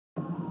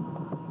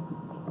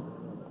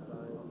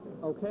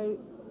Okay,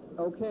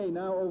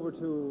 now over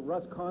to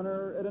Russ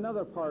Connor at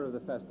another part of the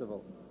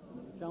festival.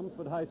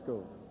 Chelmsford High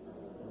School.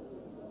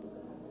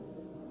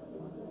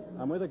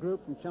 I'm with a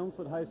group from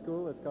Chelmsford High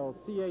School. It's called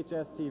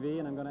Chs-Tv,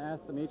 and I'm going to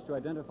ask them each to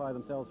identify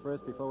themselves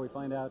first before we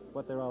find out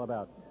what they're all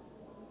about.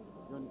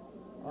 Your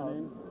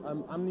name?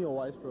 I'm Neil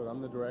Weisbrod.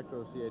 I'm the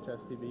director of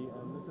Chs-Tv,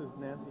 and this is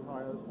Nancy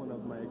Hires, one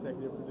of my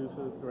executive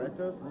producers,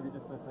 directors. Maybe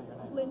just say your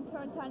name. Lynn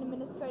Turntine,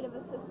 administrative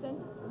assistant.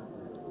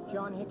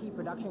 John Hickey,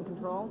 production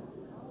control.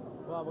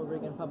 Robert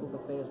Regan, public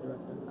affairs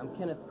director. I'm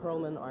Kenneth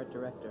Perlman, art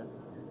director.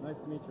 Nice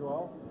to meet you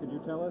all. Could you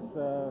tell us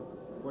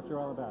what you're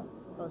all about?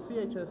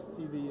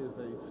 Chs-Tv is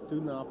a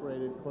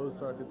student-operated,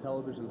 closed-circuit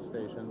television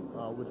station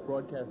which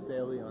broadcasts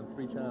daily on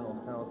 3 channels,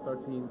 channels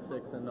 13,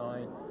 6, and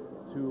 9,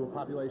 to a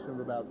population of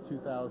about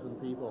 2,000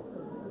 people.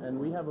 And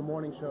we have a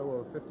morning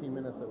show of 15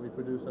 minutes that we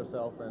produce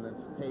ourselves, and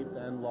it's taped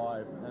and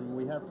live. And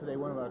we have today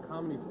one of our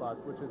comedy spots,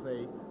 which is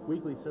a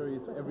weekly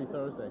series every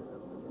Thursday,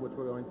 which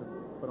we're going to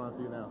put on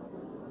for you now.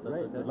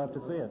 Great. I'd love to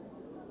see it.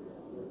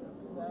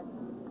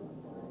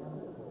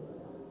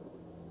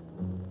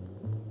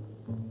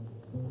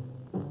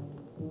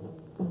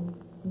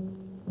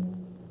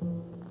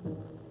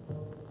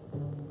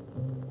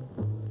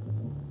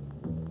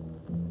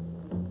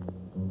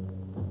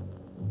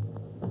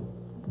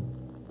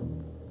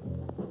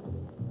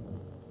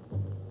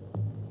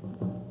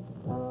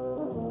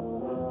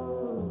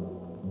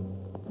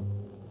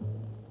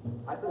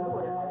 I can do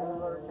it. I have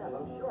another chance.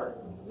 I'm sure.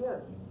 Yes.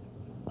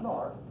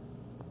 No.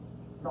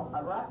 No,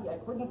 Rocky, I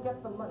couldn't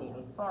get the money.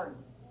 I'm sorry.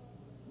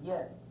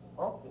 Yes.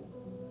 Okay.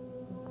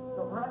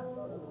 So, Rocky.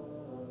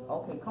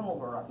 Okay, come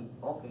over, Rocky.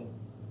 Okay.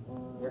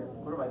 Here,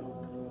 goodbye.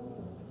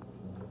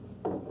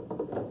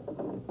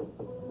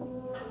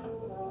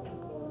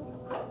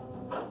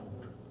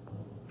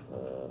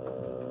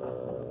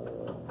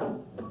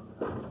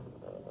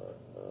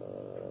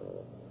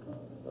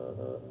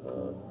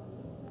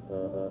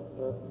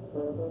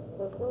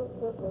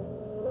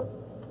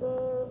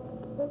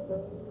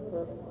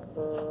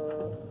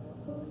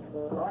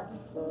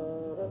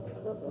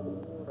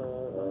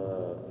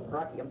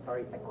 Rocky, I'm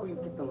sorry. I couldn't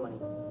get the money.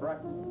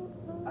 Rocky,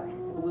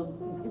 will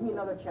give me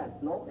another chance.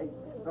 No?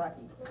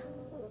 Rocky.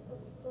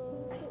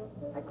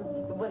 I couldn't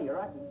get the money,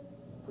 Rocky.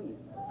 Please.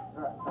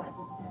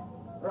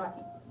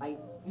 Rocky,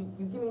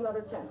 you give me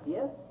another chance,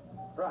 yes?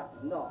 Rocky,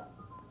 no.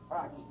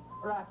 Rocky.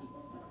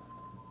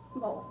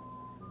 No.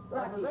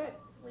 Rocky.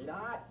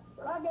 Sweetheart.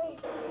 Rocky.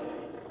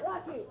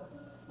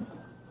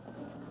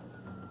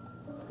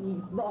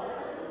 Please, no.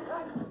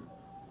 Rocky.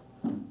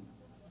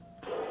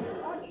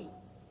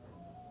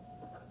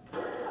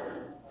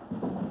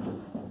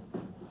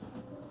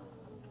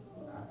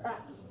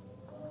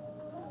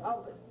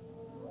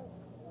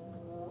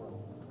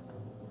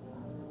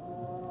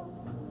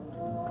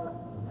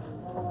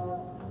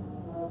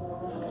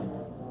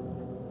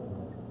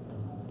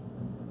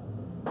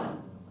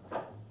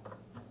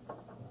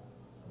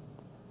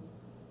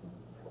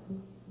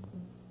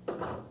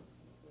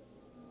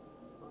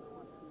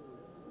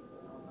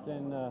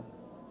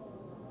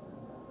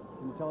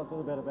 Can you tell us a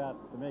little bit about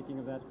the making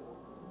of that?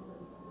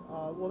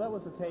 Well, that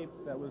was a tape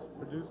that was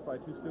produced by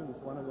 2 students.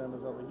 One of them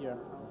is over here,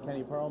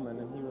 Kenny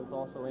Perlman, and he was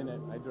also in it.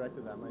 I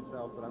directed that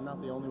myself, but I'm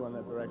not the only one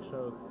that directs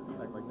shows. In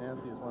fact, like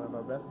Nancy is one of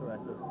our best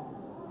directors.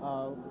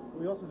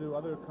 We also do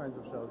other kinds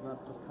of shows,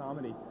 not just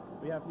comedy.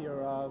 We have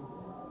here,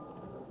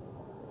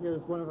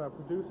 here's one of our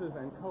producers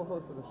and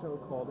co-hosts of a show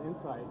called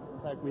Insight.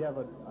 In fact, we have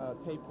a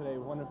tape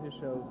today, one of his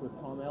shows with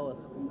Tom Ellis,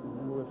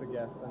 who was a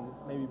guest, and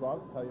maybe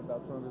Bob will tell you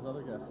about some of his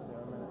other guests in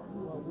a minute.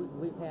 Well,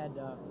 we've had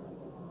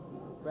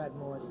Brad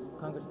Morse,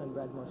 Congressman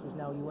Brad Morse, who's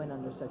now UN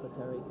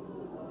Undersecretary,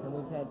 and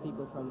we've had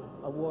people from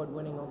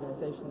award-winning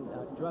organization,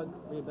 drug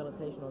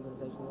rehabilitation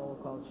organization, all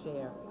called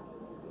SHARE.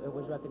 It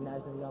was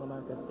recognized in the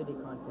All-America City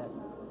Contest.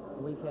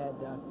 And we've had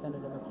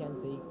Senator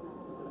McKenzie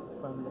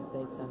from the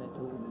state senate,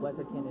 who was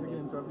a candidate. We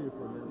can interrupt you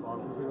for a minute,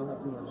 Bob, because we don't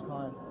have too much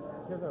time.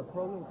 Here's our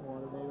program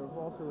coordinator, who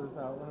also is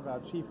one of our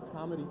chief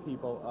comedy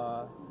people,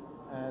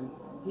 and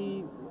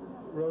he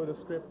wrote a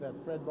script that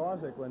Fred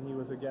Barzik, when he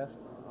was a guest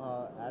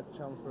at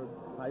Chelmsford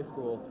High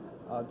School,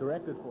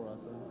 directed for us,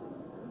 and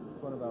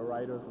he's one of our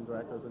writers and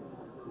directors. And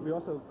we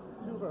also,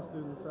 2 of our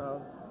students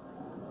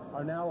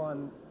are now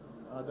on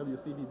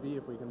WCVB,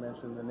 if we can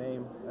mention the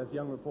name, as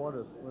young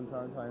reporters. Lynn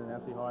Turntine and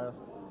Nancy Hires.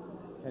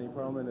 Kenny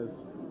Perlman is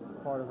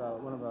part of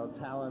one of our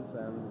talents,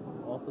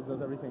 and also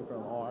does everything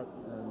from art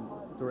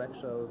and direct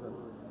shows. And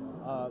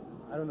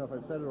I don't know if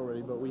I've said it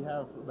already, but we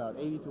have about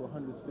 80 to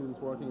 100 students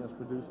working as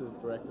producers,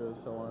 directors,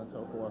 so on and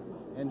so forth.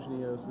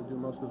 Engineers who do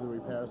most of the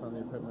repairs on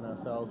the equipment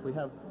ourselves. We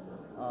have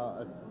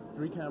a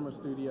 3-camera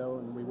studio,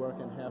 and we work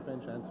in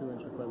 1/2-inch and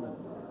 2-inch equipment.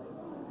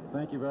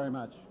 Thank you very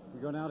much. We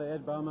go now to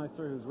Ed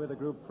Baumeister, who's with a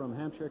group from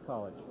Hampshire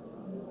College.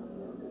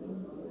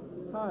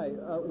 Hi,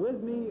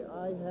 with me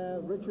I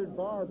have Richard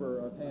Barber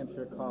of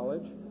Hampshire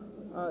College.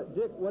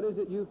 Dick, what is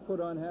it you've put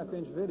on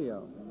 1/2-inch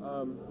video?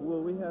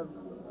 Well, we have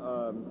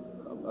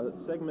a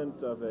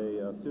segment of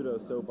a pseudo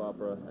soap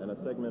opera and a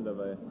segment of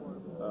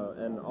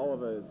and all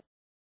of a